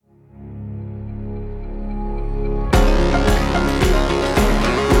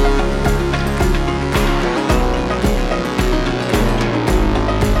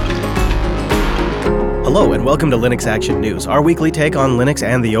and welcome to Linux Action News, our weekly take on Linux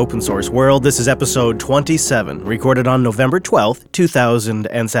and the open source world. This is episode 27, recorded on November 12th,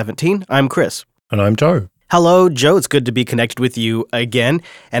 2017. I'm Chris. And I'm Joe. Hello, Joe. It's good to be connected with you again.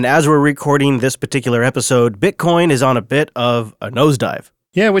 And as we're recording this particular episode, Bitcoin is on a bit of a nosedive.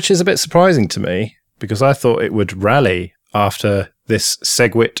 Yeah, which is a bit surprising to me, because I thought it would rally after this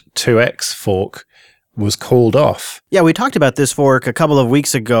SegWit 2x fork was called off. Yeah, we talked about this fork a couple of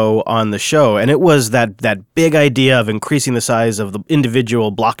weeks ago on the show, and it was that big idea of increasing the size of the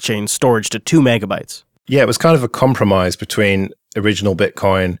individual blockchain storage to 2 megabytes. Yeah, it was kind of a compromise between original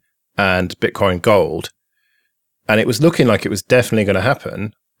Bitcoin and Bitcoin Gold, and it was looking like it was definitely going to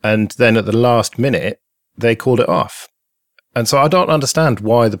happen, and then at the last minute, they called it off. And so I don't understand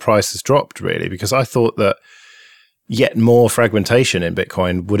why the price has dropped, really, because I thought that yet more fragmentation in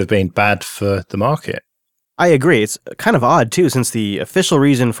Bitcoin would have been bad for the market. I agree. It's kind of odd, too, since the official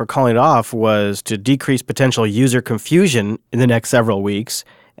reason for calling it off was to decrease potential user confusion in the next several weeks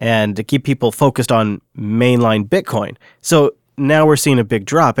and to keep people focused on mainline Bitcoin. So now we're seeing a big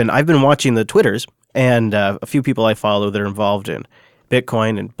drop, and I've been watching the Twitters and a few people I follow that are involved in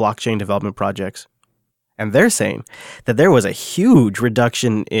Bitcoin and blockchain development projects. And they're saying that there was a huge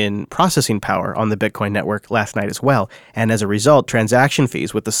reduction in processing power on the Bitcoin network last night as well. And as a result, transaction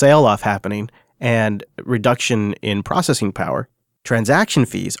fees with the sale off happening and reduction in processing power, transaction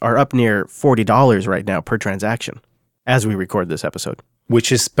fees are up near $40 right now per transaction as we record this episode.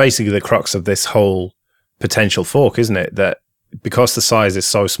 Which is basically the crux of this whole potential fork, isn't it? That because the size is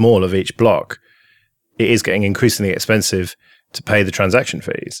so small of each block, it is getting increasingly expensive to pay the transaction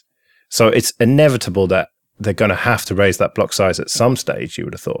fees. So it's inevitable that they're going to have to raise that block size at some stage, you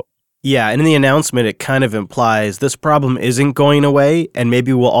would have thought. Yeah, and in the announcement, it kind of implies this problem isn't going away, and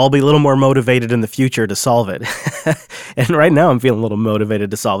maybe we'll all be a little more motivated in the future to solve it. And right now, I'm feeling a little motivated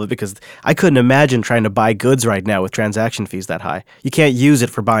to solve it because I couldn't imagine trying to buy goods right now with transaction fees that high. You can't use it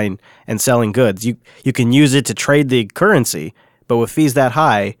for buying and selling goods. You can use it to trade the currency, but with fees that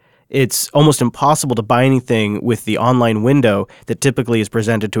high, it's almost impossible to buy anything with the online window that typically is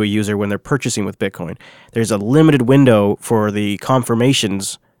presented to a user when they're purchasing with Bitcoin. There's a limited window for the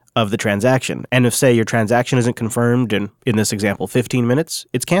confirmations of the transaction. And if, say, your transaction isn't confirmed in this example, 15 minutes,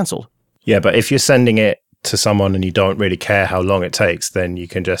 it's canceled. Yeah, but if you're sending it to someone and you don't really care how long it takes, then you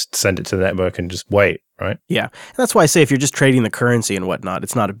can just send it to the network and just wait, right? Yeah. And that's why I say if you're just trading the currency and whatnot,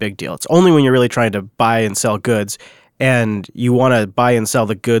 it's not a big deal. It's only when you're really trying to buy and sell goods and you want to buy and sell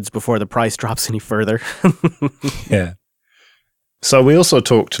the goods before the price drops any further. Yeah. So we also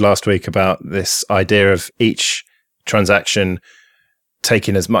talked last week about this idea of each transaction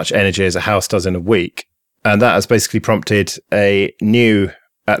taking as much energy as a house does in a week. And that has basically prompted a new,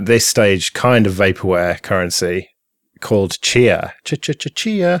 at this stage, kind of vaporware currency called Chia.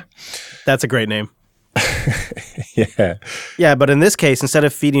 Chia. That's a great name. Yeah. Yeah, but in this case, instead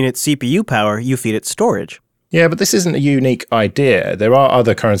of feeding it CPU power, you feed it storage. Yeah, but this isn't a unique idea. There are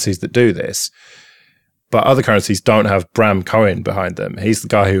other currencies that do this, but other currencies don't have Bram Cohen behind them. He's the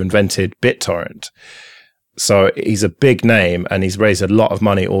guy who invented BitTorrent. So he's a big name, and he's raised a lot of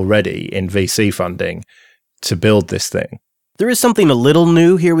money already in VC funding to build this thing. There is something a little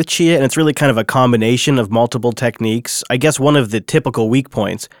new here with Chia, and it's really kind of a combination of multiple techniques. I guess one of the typical weak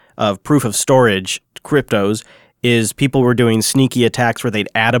points of proof of storage cryptos is people were doing sneaky attacks where they'd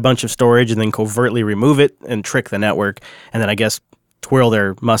add a bunch of storage and then covertly remove it and trick the network, and then I guess twirl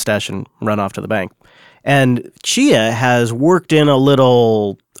their mustache and run off to the bank. And Chia has worked in a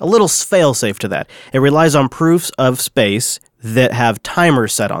little fail-safe to that. It relies on proofs of space that have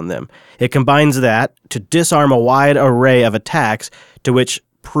timers set on them. It combines that to disarm a wide array of attacks to which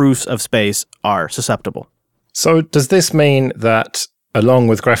proofs of space are susceptible. So does this mean that along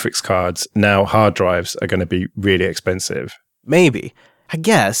with graphics cards, now hard drives are going to be really expensive? Maybe. I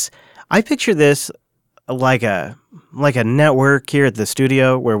guess. I picture this like a network here at the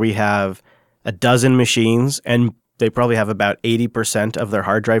studio where we have a dozen machines and they probably have about 80% of their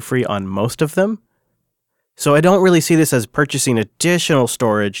hard drive free on most of them. So I don't really see this as purchasing additional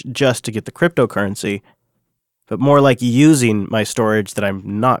storage just to get the cryptocurrency, but more like using my storage that I'm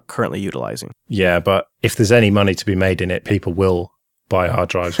not currently utilizing. Yeah, but if there's any money to be made in it, people will buy hard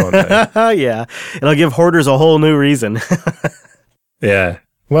drives, won't they? Yeah, it'll give hoarders a whole new reason. Yeah,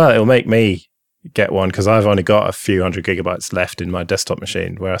 well, it'll make me get one because I've only got a few hundred gigabytes left in my desktop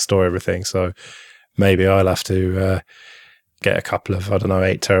machine where I store everything. So maybe I'll have to get a couple of, 8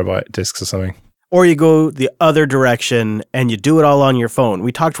 terabyte disks or something. Or you go the other direction and you do it all on your phone.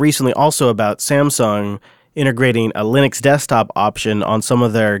 We talked recently also about Samsung integrating a Linux desktop option on some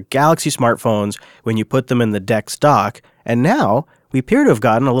of their Galaxy smartphones when you put them in the DeX dock. And now we appear to have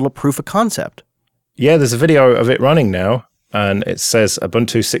gotten a little proof of concept. Yeah, there's a video of it running now, and it says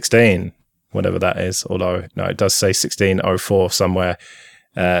Ubuntu 16, whatever that is, although, no, it does say 16.04 somewhere,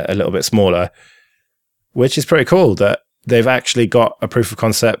 a little bit smaller, which is pretty cool that they've actually got a proof of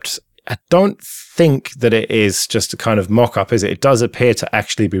concept. I don't think that it is just a kind of mock-up, is it? It does appear to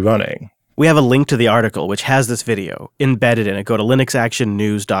actually be running. We have a link to the article, which has this video embedded in it. Go to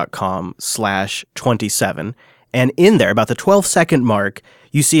linuxactionnews.com/27. And in there, about the 12-second mark,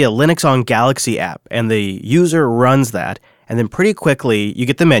 you see a Linux on Galaxy app, and the user runs that. And then pretty quickly, you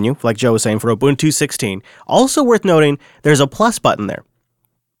get the menu, like Joe was saying, for Ubuntu 16. Also worth noting, there's a plus button there,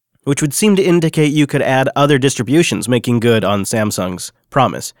 which would seem to indicate you could add other distributions, making good on Samsung's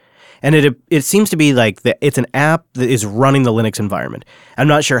promise. And it seems to be like it's an app that is running the Linux environment. I'm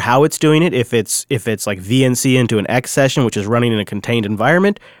not sure how it's doing it, if it's like VNC into an X session, which is running in a contained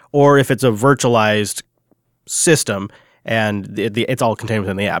environment, or if it's a virtualized system and it's all contained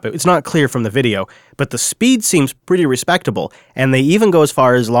within the app. It's not clear from the video, but the speed seems pretty respectable. And they even go as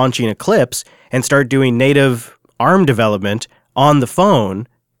far as launching Eclipse and start doing native ARM development on the phone.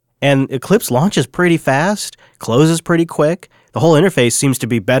 And Eclipse launches pretty fast, closes pretty quick. The whole interface seems to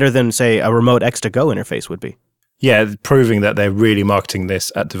be better than, say, a remote X2Go interface would be. Yeah, proving that they're really marketing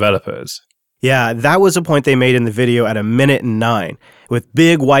this at developers. Yeah, that was a point they made in the video at 1:09 with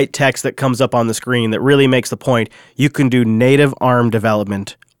big white text that comes up on the screen that really makes the point. You can do native ARM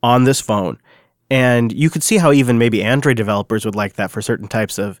development on this phone. And you could see how even maybe Android developers would like that for certain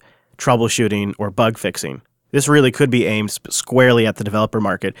types of troubleshooting or bug fixing. This really could be aimed squarely at the developer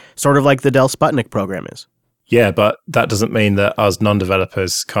market, sort of like the Dell Sputnik program is. Yeah, but that doesn't mean that us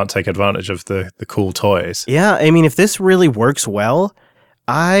non-developers can't take advantage of the cool toys. Yeah, I mean, if this really works well,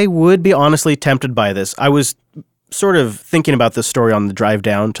 I would be honestly tempted by this. I was sort of thinking about this story on the drive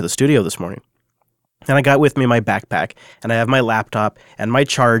down to the studio this morning. And I got with me my backpack, and I have my laptop and my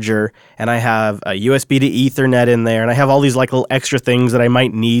charger, and I have a USB to Ethernet in there, and I have all these like little extra things that I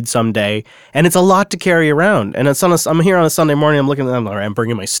might need someday. And it's a lot to carry around. And I'm here on a Sunday morning, I'm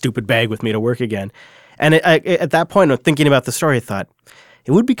bringing my stupid bag with me to work again. And at that point, thinking about the story, I thought,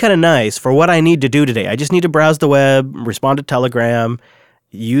 it would be kind of nice for what I need to do today. I just need to browse the web, respond to Telegram,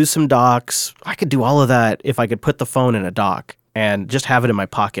 use some docs. I could do all of that if I could put the phone in a dock and just have it in my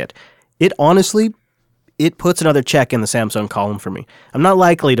pocket. It puts another check in the Samsung column for me. I'm not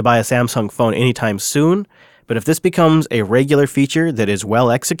likely to buy a Samsung phone anytime soon, but if this becomes a regular feature that is well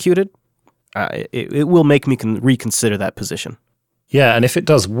executed, it will make me reconsider that position. Yeah, and if it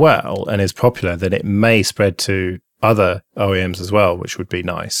does well and is popular, then it may spread to other OEMs as well, which would be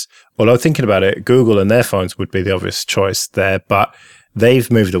nice. Although thinking about it, Google and their phones would be the obvious choice there, but they've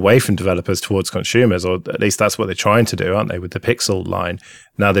moved away from developers towards consumers, or at least that's what they're trying to do, aren't they, with the Pixel line?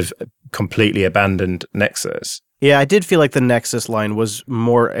 Now they've completely abandoned Nexus. Yeah, I did feel like the Nexus line was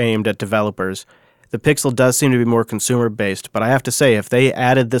more aimed at developers. The Pixel does seem to be more consumer-based, but I have to say, if they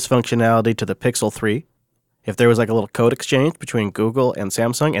added this functionality to the Pixel 3, if there was like a little code exchange between Google and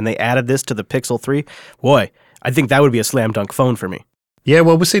Samsung, and they added this to the Pixel 3, boy, I think that would be a slam dunk phone for me. Yeah,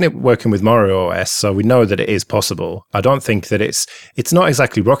 well, we've seen it working with Mario OS, so we know that it is possible. I don't think that it's not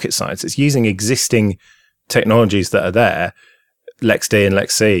exactly rocket science. It's using existing technologies that are there, LexD and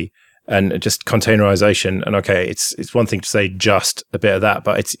LexC, and just containerization. And okay, it's one thing to say just a bit of that,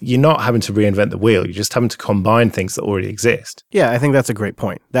 but you're not having to reinvent the wheel. You're just having to combine things that already exist. Yeah, I think that's a great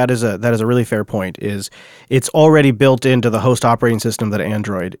point. That is a really fair point. It's already built into the host operating system that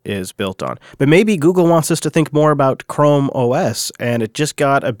Android is built on. But maybe Google wants us to think more about Chrome OS, and it just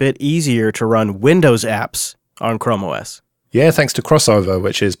got a bit easier to run Windows apps on Chrome OS. Yeah, thanks to Crossover,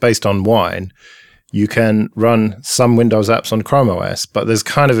 which is based on Wine. You can run some Windows apps on Chrome OS, but there's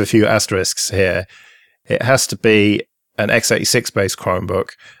kind of a few asterisks here. It has to be an x86-based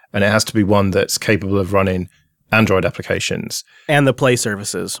Chromebook, and it has to be one that's capable of running Android applications. And the Play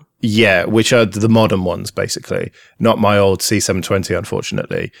services. Yeah, which are the modern ones, basically. Not my old C720,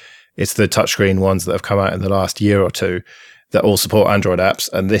 unfortunately. It's the touchscreen ones that have come out in the last year or two that all support Android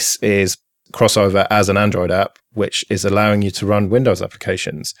apps, and this is Crossover as an Android app, which is allowing you to run Windows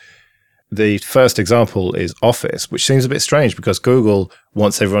applications. The first example is Office, which seems a bit strange because Google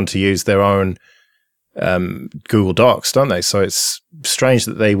wants everyone to use their own Google Docs, don't they? So it's strange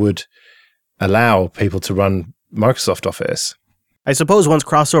that they would allow people to run Microsoft Office. I suppose once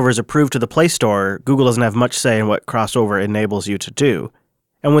Crossover is approved to the Play Store, Google doesn't have much say in what Crossover enables you to do.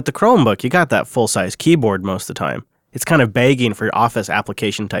 And with the Chromebook, you got that full-size keyboard most of the time. It's kind of begging for Office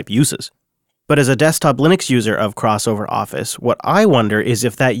application-type uses. But as a desktop Linux user of Crossover Office, what I wonder is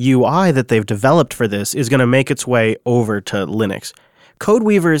if that UI that they've developed for this is going to make its way over to Linux.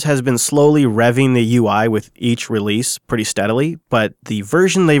 Codeweavers has been slowly revving the UI with each release pretty steadily, but the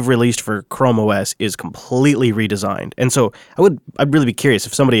version they've released for Chrome OS is completely redesigned. And so I'd really be curious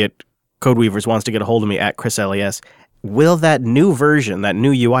if somebody at Codeweavers wants to get a hold of me at ChrisLES, will that new version, that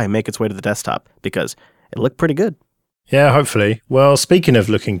new UI, make its way to the desktop? Because it looked pretty good. Yeah, hopefully. Well, speaking of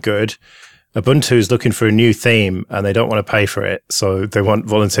looking good, Ubuntu's looking for a new theme and they don't want to pay for it. So they want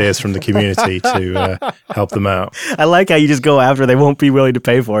volunteers from the community to help them out. I like how you just go after they won't be willing to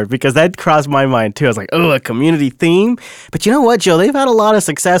pay for it, because that crossed my mind too. I was like, oh, a community theme? But you know what, Joe? They've had a lot of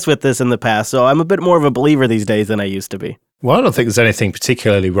success with this in the past, so I'm a bit more of a believer these days than I used to be. Well, I don't think there's anything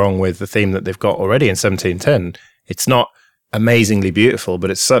particularly wrong with the theme that they've got already in 1710. It's not amazingly beautiful,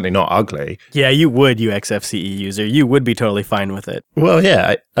 but it's certainly not ugly. Yeah, you would, you XFCE user. You would be totally fine with it. Well,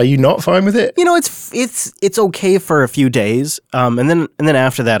 yeah. Are you not fine with it? You know, it's okay for a few days, and then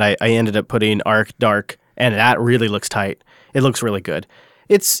after that, I ended up putting Arc Dark, and that really looks tight. It looks really good.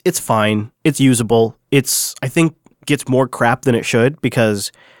 It's fine. It's usable. I think gets more crap than it should,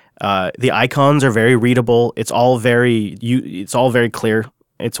 because the icons are very readable. It's all very clear.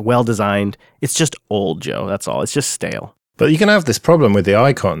 It's well designed. It's just old, Joe. That's all. It's just stale. But you can have this problem with the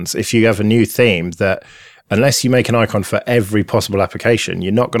icons if you have a new theme that unless you make an icon for every possible application,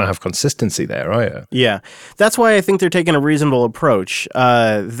 you're not going to have consistency there, are you? Yeah. That's why I think they're taking a reasonable approach.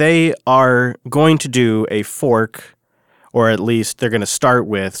 They are going to do a fork, or at least they're going to start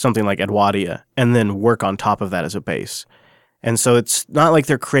with something like Edwadia and then work on top of that as a base. And so it's not like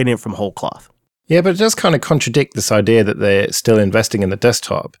they're creating it from whole cloth. Yeah, but it does kind of contradict this idea that they're still investing in the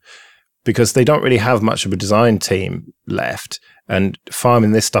desktop, because they don't really have much of a design team left, and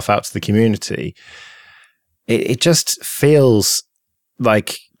farming this stuff out to the community, it just feels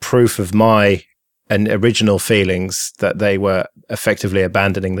like proof of my original feelings that they were effectively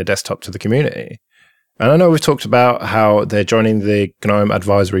abandoning the desktop to the community. And I know we've talked about how they're joining the GNOME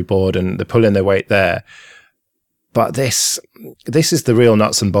advisory board and they're pulling their weight there, but this is the real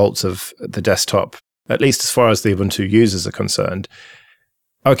nuts and bolts of the desktop, at least as far as the Ubuntu users are concerned.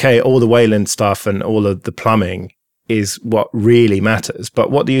 Okay, all the Wayland stuff and all of the plumbing is what really matters. But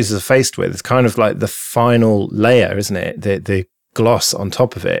what the users are faced with is kind of like the final layer, isn't it? The gloss on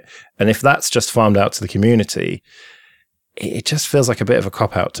top of it. And if that's just farmed out to the community, it just feels like a bit of a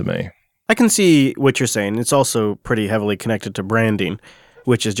cop-out to me. I can see what you're saying. It's also pretty heavily connected to branding,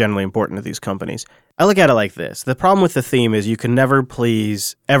 which is generally important to these companies. I look at it like this. The problem with the theme is you can never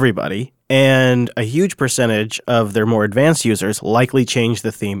please everybody, and a huge percentage of their more advanced users likely change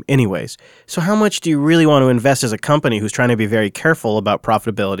the theme anyways. So how much do you really want to invest as a company who's trying to be very careful about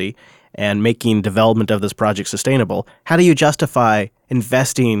profitability and making development of this project sustainable? How do you justify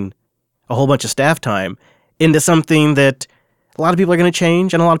investing a whole bunch of staff time into something that a lot of people are going to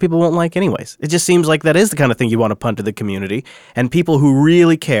change and a lot of people won't like anyways? It just seems like that is the kind of thing you want to punt to the community, and people who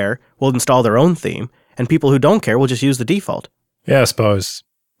really care will install their own theme, and people who don't care will just use the default. Yeah, I suppose.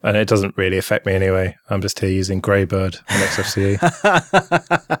 And it doesn't really affect me anyway. I'm just here using Greybird on XFCE.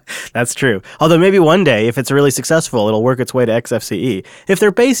 That's true. Although maybe one day, if it's really successful, it'll work its way to XFCE. If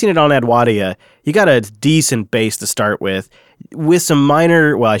they're basing it on Edwadia, you got a decent base to start with some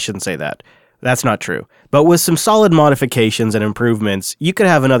minor, well, I shouldn't say that. That's not true. But with some solid modifications and improvements, you could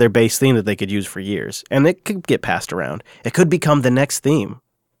have another base theme that they could use for years, and it could get passed around. It could become the next theme.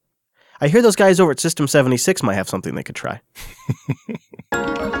 I hear those guys over at System 76 might have something they could try.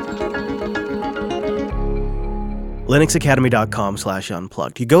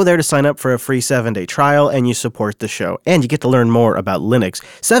 linuxacademy.com/unplugged. You go there to sign up for a free 7-day trial, and you support the show. And you get to learn more about Linux.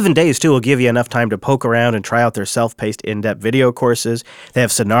 7 days, too, will give you enough time to poke around and try out their self-paced in-depth video courses. They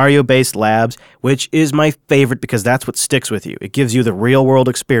have scenario-based labs, which is my favorite because that's what sticks with you. It gives you the real-world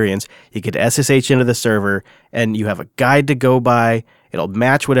experience. You get SSH into the server, and you have a guide to go by. It'll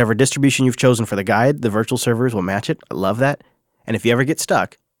match whatever distribution you've chosen for the guide. The virtual servers will match it. I love that. And if you ever get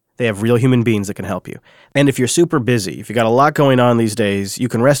stuck, they have real human beings that can help you. And if you're super busy, if you got a lot going on these days, you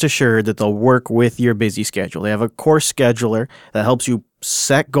can rest assured that they'll work with your busy schedule. They have a course scheduler that helps you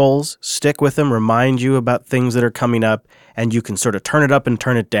set goals, stick with them, remind you about things that are coming up, and you can sort of turn it up and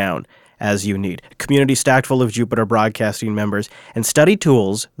turn it down as you need. Community stacked full of Jupiter Broadcasting members and study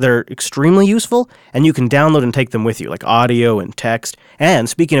tools that are extremely useful, and you can download and take them with you, like audio and text. And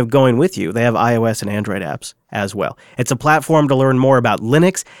speaking of going with you, they have iOS and Android apps as well. It's a platform to learn more about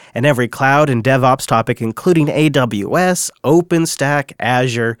Linux and every cloud and DevOps topic, including AWS, OpenStack,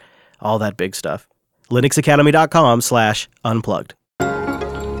 Azure, all that big stuff. linuxacademy.com/unplugged.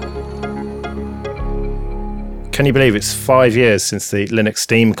 Can you believe it's 5 years since the Linux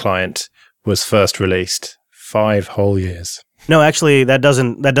Steam client was first released? 5 whole years. No, actually, that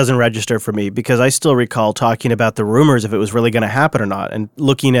doesn't register for me because I still recall talking about the rumors if it was really going to happen or not, and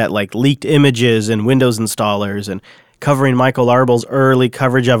looking at like leaked images and Windows installers and covering Michael Arbel's early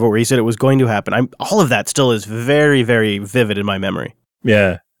coverage of it where he said it was going to happen. All of that still is very, very vivid in my memory.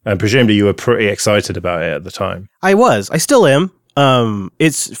 Yeah, and presumably you were pretty excited about it at the time. I was. I still am.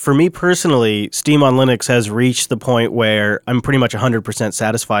 It's for me personally, Steam on Linux has reached the point where I'm pretty much 100%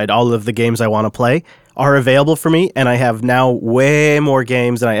 satisfied. All of the games I want to play are available for me, and I have now way more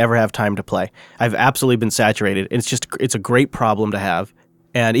games than I ever have time to play. I've absolutely been saturated. It's a great problem to have.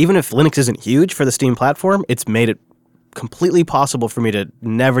 And even if Linux isn't huge for the Steam platform, it's made it completely possible for me to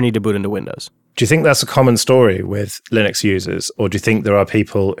never need to boot into Windows. Do you think that's a common story with Linux users, or do you think there are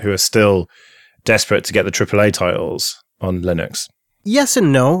people who are still desperate to get the AAA titles on Linux? Yes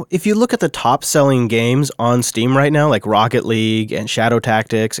and no. If you look at the top-selling games on Steam right now, like Rocket League and Shadow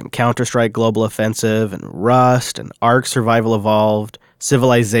Tactics and Counter-Strike Global Offensive and Rust and Ark Survival Evolved,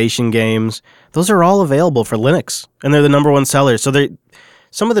 Civilization games, those are all available for Linux, and they're the number one sellers. So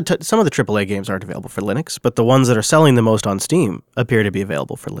some of the AAA games aren't available for Linux, but the ones that are selling the most on Steam appear to be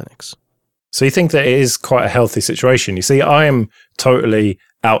available for Linux. So you think that it is quite a healthy situation? You see, I am totally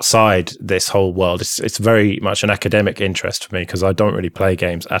outside this whole world. It's very much an academic interest for me because I don't really play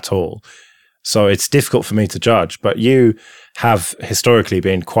games at all. So it's difficult for me to judge. But you have historically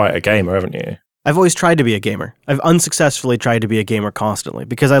been quite a gamer, haven't you? I've always tried to be a gamer. I've unsuccessfully tried to be a gamer constantly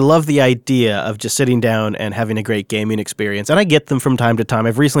because I love the idea of just sitting down and having a great gaming experience. And I get them from time to time.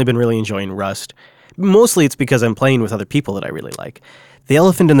 I've recently been really enjoying Rust. Mostly it's because I'm playing with other people that I really like. The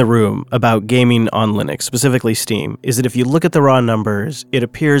elephant in the room about gaming on Linux, specifically Steam, is that if you look at the raw numbers, it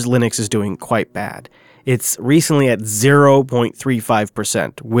appears Linux is doing quite bad. It's recently at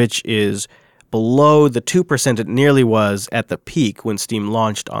 0.35%, which is below the 2% it nearly was at the peak when Steam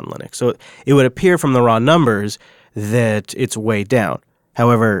launched on Linux. So it would appear from the raw numbers that it's way down.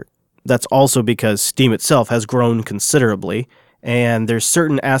 However, that's also because Steam itself has grown considerably, and there's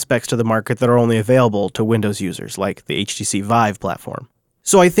certain aspects to the market that are only available to Windows users, like the HTC Vive platform.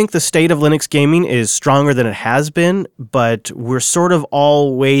 So I think the state of Linux gaming is stronger than it has been, but we're sort of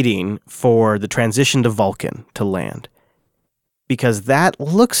all waiting for the transition to Vulkan to land, because that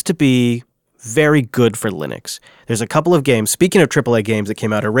looks to be very good for Linux. There's a couple of games, speaking of AAA games that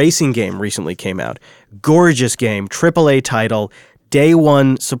came out, a racing game recently came out. Gorgeous game, AAA title, day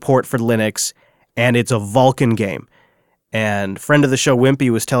one support for Linux, and it's a Vulkan game. And friend of the show,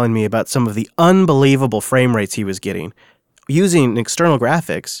 Wimpy, was telling me about some of the unbelievable frame rates he was getting using external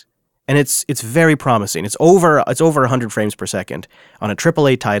graphics, and it's very promising. It's over 100 frames per second on a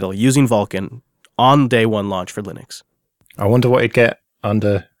AAA title using Vulkan on day one launch for Linux. I wonder what you'd get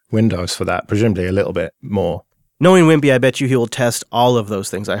under Windows for that, presumably a little bit more. Knowing Wimpy, I bet you he will test all of those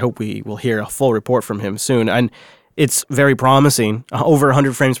things. I hope we will hear a full report from him soon. And it's very promising. Over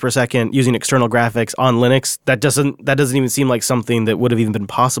 100 frames per second using external graphics on Linux, that doesn't even seem like something that would have even been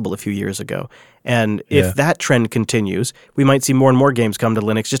possible a few years ago. And if that trend continues, we might see more and more games come to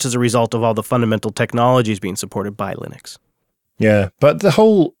Linux just as a result of all the fundamental technologies being supported by Linux. Yeah, but the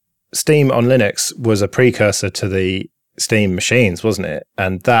whole Steam on Linux was a precursor to the Steam machines, wasn't it?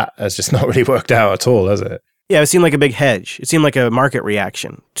 And that has just not really worked out at all, has it? Yeah, it seemed like a big hedge. It seemed like a market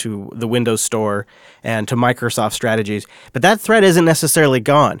reaction to the Windows Store and to Microsoft strategies. But that threat isn't necessarily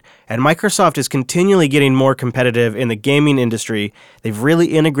gone. And Microsoft is continually getting more competitive in the gaming industry. They've really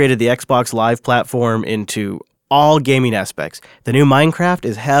integrated the Xbox Live platform into all gaming aspects. The new Minecraft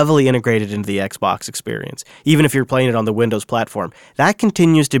is heavily integrated into the Xbox experience, even if you're playing it on the Windows platform. That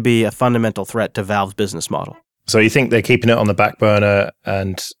continues to be a fundamental threat to Valve's business model. So you think they're keeping it on the back burner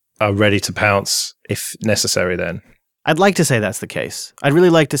and are ready to pounce if necessary then? I'd like to say that's the case. I'd really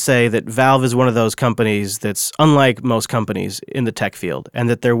like to say that Valve is one of those companies that's unlike most companies in the tech field, and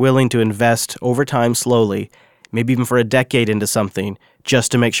that they're willing to invest over time slowly, maybe even for a decade into something,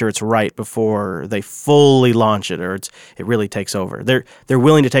 just to make sure it's right before they fully launch it or it really takes over. They're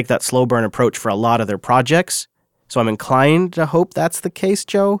willing to take that slow burn approach for a lot of their projects, so I'm inclined to hope that's the case,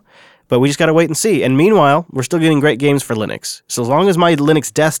 Joe. But we just got to wait and see. And meanwhile, we're still getting great games for Linux. So as long as my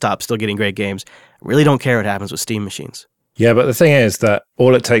Linux desktop's still getting great games, I really don't care what happens with Steam machines. Yeah, but the thing is that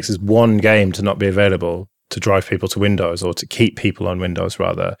all it takes is one game to not be available to drive people to Windows, or to keep people on Windows,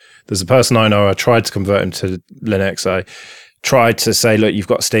 rather. There's a person I know, I tried to convert him to Linux. I tried to say, look, you've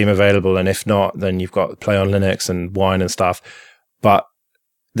got Steam available, and if not, then you've got Play on Linux and Wine and stuff. But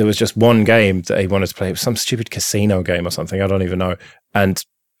there was just one game that he wanted to play. It was some stupid casino game or something, I don't even know. And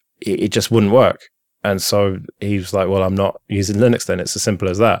it just wouldn't work. And so he was like, well, I'm not using Linux then. It's as simple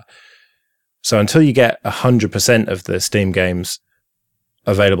as that. So until you get 100% of the Steam games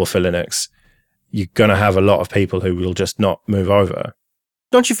available for Linux, you're going to have a lot of people who will just not move over.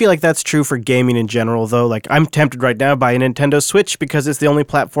 Don't you feel like that's true for gaming in general, though? Like, I'm tempted right now by a Nintendo Switch because it's the only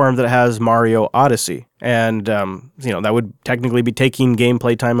platform that has Mario Odyssey. And, that would technically be taking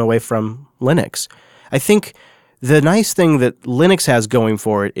gameplay time away from Linux. I think the nice thing that Linux has going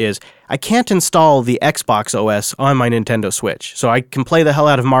for it is I can't install the Xbox OS on my Nintendo Switch. So I can play the hell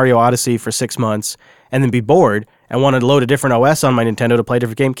out of Mario Odyssey for 6 months and then be bored and want to load a different OS on my Nintendo to play a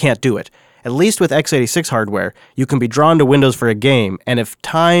different game. Can't do it. At least with x86 hardware, you can be drawn to Windows for a game, and if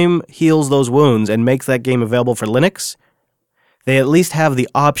time heals those wounds and makes that game available for Linux, they at least have the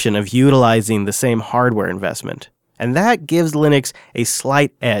option of utilizing the same hardware investment. And that gives Linux a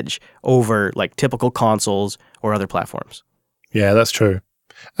slight edge over like typical consoles or other platforms. Yeah, that's true.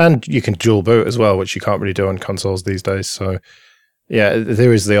 And you can dual boot as well, which you can't really do on consoles these days. So yeah,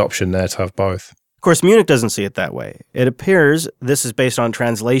 there is the option there to have both. Of course, Munich doesn't see it that way. It appears, this is based on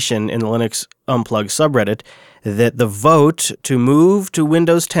translation in the Linux Unplugged subreddit, that the vote to move to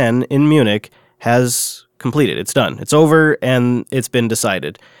Windows 10 in Munich has completed. It's done. It's over, and it's been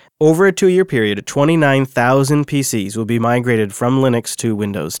decided. Over a 2-year period, 29,000 PCs will be migrated from Linux to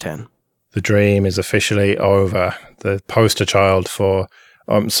Windows 10. The dream is officially over. The poster child for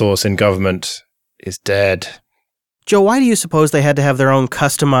open source in government is dead. Joe, why do you suppose they had to have their own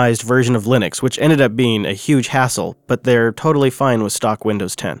customized version of Linux, which ended up being a huge hassle, but they're totally fine with stock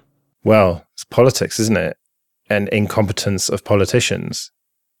Windows 10? Well, it's politics, isn't it? And incompetence of politicians.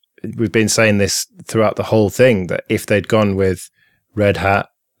 We've been saying this throughout the whole thing, that if they'd gone with Red Hat,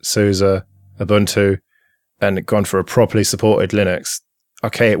 SUSE, Ubuntu, and gone for a properly supported Linux,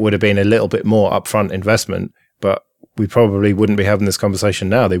 okay, it would have been a little bit more upfront investment, but we probably wouldn't be having this conversation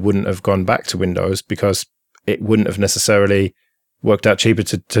now. They wouldn't have gone back to Windows because it wouldn't have necessarily worked out cheaper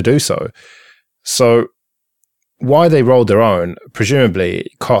to do so. So why they rolled their own,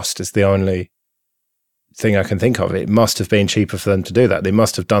 presumably cost is the only thing I can think of. It must have been cheaper for them to do that. They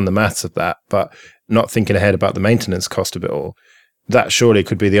must have done the maths of that, but not thinking ahead about the maintenance cost of it all. That surely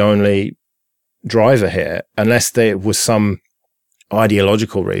could be the only driver here, unless there was some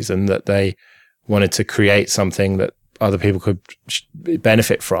ideological reason that they wanted to create something that other people could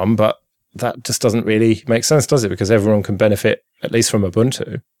benefit from, but that just doesn't really make sense, does it? Because everyone can benefit, at least from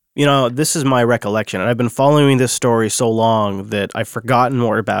Ubuntu. This is my recollection, and I've been following this story so long that I've forgotten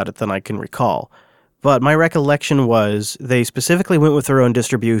more about it than I can recall. But my recollection was they specifically went with their own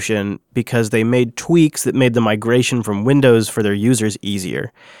distribution because they made tweaks that made the migration from Windows for their users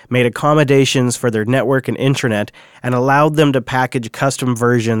easier, made accommodations for their network and intranet, and allowed them to package custom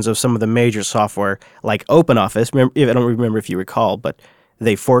versions of some of the major software like OpenOffice. I don't remember if you recall, but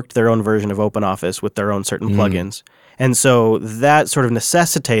they forked their own version of OpenOffice with their own certain plugins. And so that sort of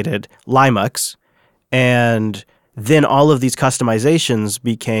necessitated Linux, and then all of these customizations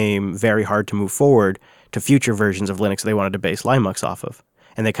became very hard to move forward to future versions of Linux they wanted to base Linux off of.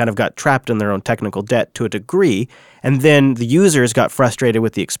 And they kind of got trapped in their own technical debt to a degree. And then the users got frustrated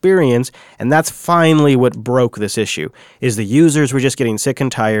with the experience, and that's finally what broke this issue, is the users were just getting sick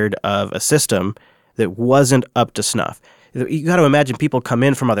and tired of a system that wasn't up to snuff. You got to imagine people come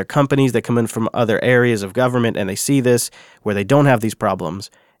in from other companies, they come in from other areas of government, and they see this where they don't have these problems,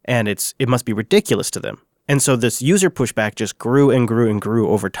 and it must be ridiculous to them. And so this user pushback just grew and grew and grew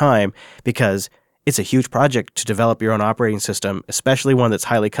over time because it's a huge project to develop your own operating system, especially one that's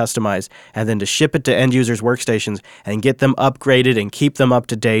highly customized, and then to ship it to end users' workstations and get them upgraded and keep them up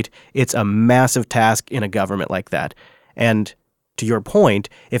to date. It's a massive task in a government like that. And to your point,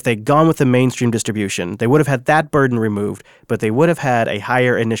 if they'd gone with the mainstream distribution, they would have had that burden removed, but they would have had a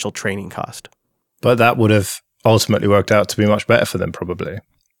higher initial training cost. But that would have ultimately worked out to be much better for them, probably.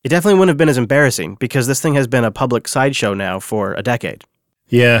 It definitely wouldn't have been as embarrassing because this thing has been a public sideshow now for a decade.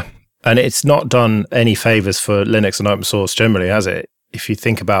 Yeah, and it's not done any favors for Linux and open source generally, has it? If you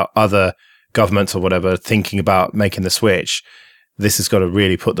think about other governments or whatever thinking about making the switch, this has got to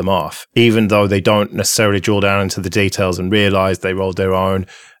really put them off, even though they don't necessarily drill down into the details and realize they rolled their own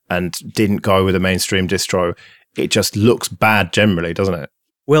and didn't go with a mainstream distro. It just looks bad generally, doesn't it?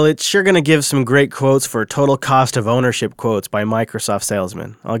 Well, it's sure going to give some great quotes for total cost of ownership quotes by Microsoft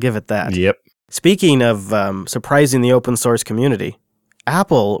salesmen. I'll give it that. Yep. Speaking of surprising the open source community,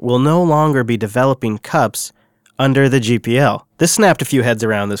 Apple will no longer be developing cups under the GPL. This snapped a few heads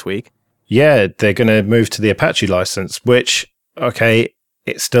around this week. Yeah, they're going to move to the Apache license, which, okay,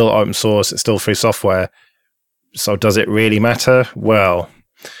 it's still open source, it's still free software. So does it really matter? Well,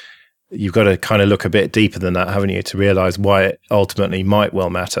 you've got to kind of look a bit deeper than that, haven't you, to realize why it ultimately might well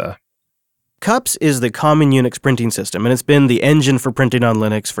matter. CUPS is the common Unix printing system, and it's been the engine for printing on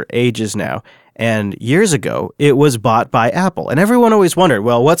Linux for ages now. And years ago, it was bought by Apple. And everyone always wondered,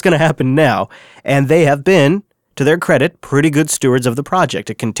 well, what's going to happen now? And they have been, to their credit, pretty good stewards of the project.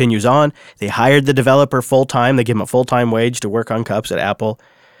 It continues on. They hired the developer full-time. They give him a full-time wage to work on CUPS at Apple.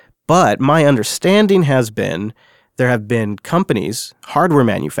 But my understanding has been there have been companies, hardware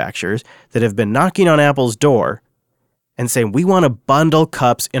manufacturers, that have been knocking on Apple's door and saying, we want to bundle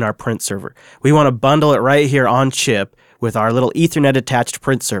CUPS in our print server. We want to bundle it right here on chip with our little Ethernet attached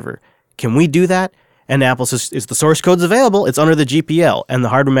print server. Can we do that? And Apple says, is the source code's available? It's under the GPL. And the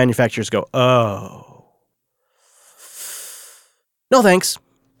hardware manufacturers go, oh, no thanks.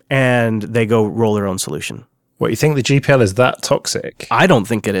 And they go roll their own solution. What, you think the GPL is that toxic? I don't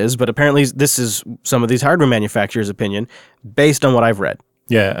think it is, but apparently this is some of these hardware manufacturers' opinion based on what I've read.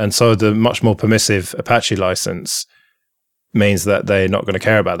 Yeah, and so the much more permissive Apache license means that they're not going to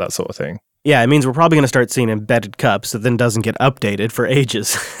care about that sort of thing. Yeah, it means we're probably going to start seeing embedded CUPS that then doesn't get updated for ages.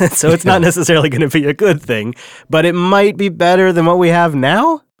 So it's not necessarily going to be a good thing, but it might be better than what we have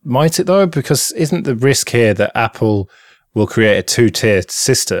now. Might it though? Because isn't the risk here that Apple will create a two-tier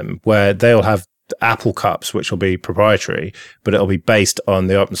system where they'll have Apple CUPS, which will be proprietary, but it'll be based on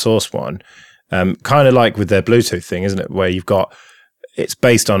the open source one. Kind of like with their Bluetooth thing, isn't it? Where it's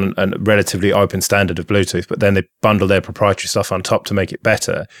based on a relatively open standard of Bluetooth, but then they bundle their proprietary stuff on top to make it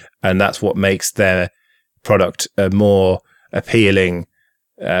better. And that's what makes their product a more appealing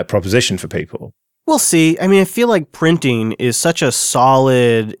proposition for people. We'll see. I mean, I feel like printing is such a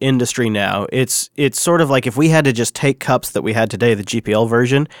solid industry now. It's sort of like if we had to just take CUPS that we had today, the GPL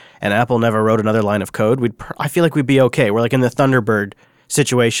version, and Apple never wrote another line of code, I feel like we'd be okay. We're like in the Thunderbird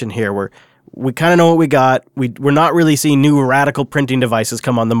situation here where we kind of know what we got. We're not really seeing new radical printing devices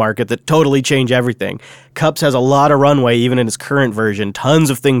come on the market that totally change everything. CUPS has a lot of runway, even in its current version. Tons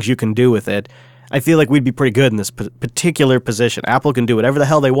of things you can do with it. I feel like we'd be pretty good in this particular position. Apple can do whatever the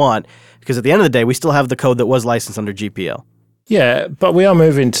hell they want, because at the end of the day, we still have the code that was licensed under GPL. Yeah, but we are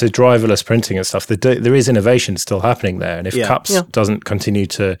moving to driverless printing and stuff. There is innovation still happening there. And if CUPS doesn't continue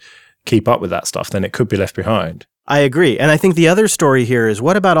to keep up with that stuff, then it could be left behind. I agree. And I think the other story here is,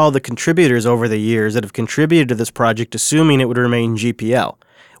 what about all the contributors over the years that have contributed to this project, assuming it would remain GPL?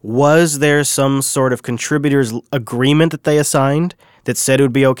 Was there some sort of contributors agreement that they assigned that said it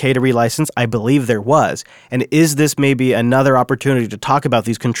would be okay to relicense? I believe there was. And is this maybe another opportunity to talk about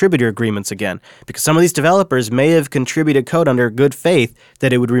these contributor agreements again? Because some of these developers may have contributed code under good faith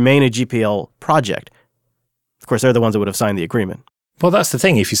that it would remain a GPL project. Of course, they're the ones that would have signed the agreement. Well, that's the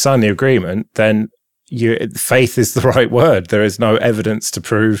thing. If you sign the agreement, then faith is the right word. There is no evidence to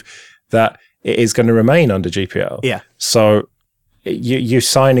prove that it is going to remain under GPL. Yeah. So you're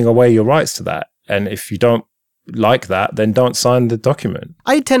signing away your rights to that. And if you don't like that, then don't sign the document.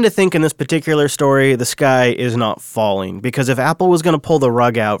 I tend to think in this particular story, the sky is not falling, because if Apple was going to pull the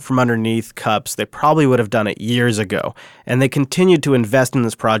rug out from underneath CUPS, they probably would have done it years ago. And they continued to invest in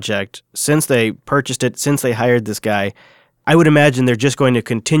this project since they purchased it, since they hired this guy. I would imagine they're just going to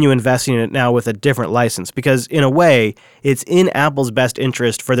continue investing in it now with a different license, because in a way, it's in Apple's best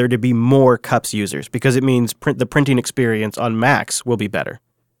interest for there to be more CUPS users, because it means the printing experience on Macs will be better.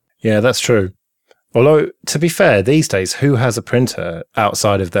 Yeah, that's true. Although, to be fair, these days, who has a printer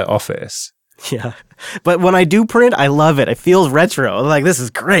outside of their office? Yeah. But when I do print, I love it. It feels retro. I'm like, this is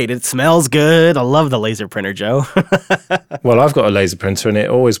great. It smells good. I love the laser printer, Joe. Well, I've got a laser printer and it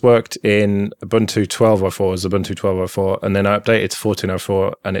always worked in Ubuntu 12.04 as Ubuntu 12.04, and then I updated to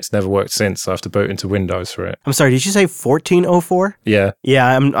 14.04 and it's never worked since. So I have to boot into Windows for it. I'm sorry, did you say 14.04? Yeah. Yeah,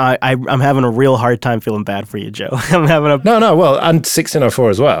 I'm having a real hard time feeling bad for you, Joe. I'm having a... No, well, and 16.04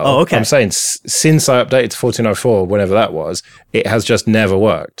 as well. Oh, okay. I'm saying since I updated to 14.04, whenever that was, it has just never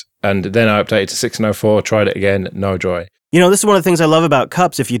worked. And then I updated to 16.04, tried it again, no joy. You know, this is one of the things I love about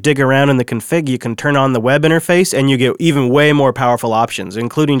CUPS. If you dig around in the config, you can turn on the web interface and you get even way more powerful options,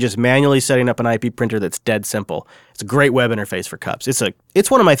 including just manually setting up an IP printer that's dead simple. It's a great web interface for CUPS. It's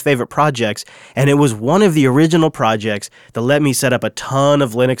one of my favorite projects, and it was one of the original projects that let me set up a ton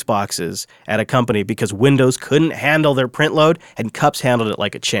of Linux boxes at a company because Windows couldn't handle their print load, and CUPS handled it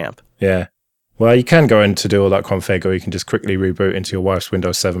like a champ. Yeah. Well, you can go in to do all that config, or you can just quickly reboot into your wife's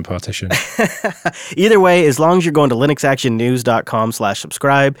Windows 7 partition. Either way, as long as you're going to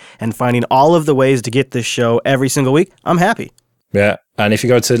linuxactionnews.com/subscribe and finding all of the ways to get this show every single week, I'm happy. Yeah, and if you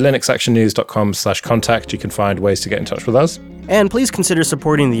go to linuxactionnews.com/contact, you can find ways to get in touch with us. And please consider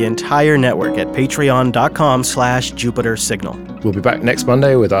supporting the entire network at patreon.com/JupiterSignal. We'll be back next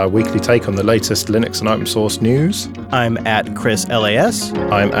Monday with our weekly take on the latest Linux and open source news. I'm at Chris LAS.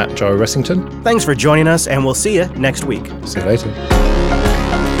 I'm at Joe Ressington. Thanks for joining us, and we'll see you next week. See you later.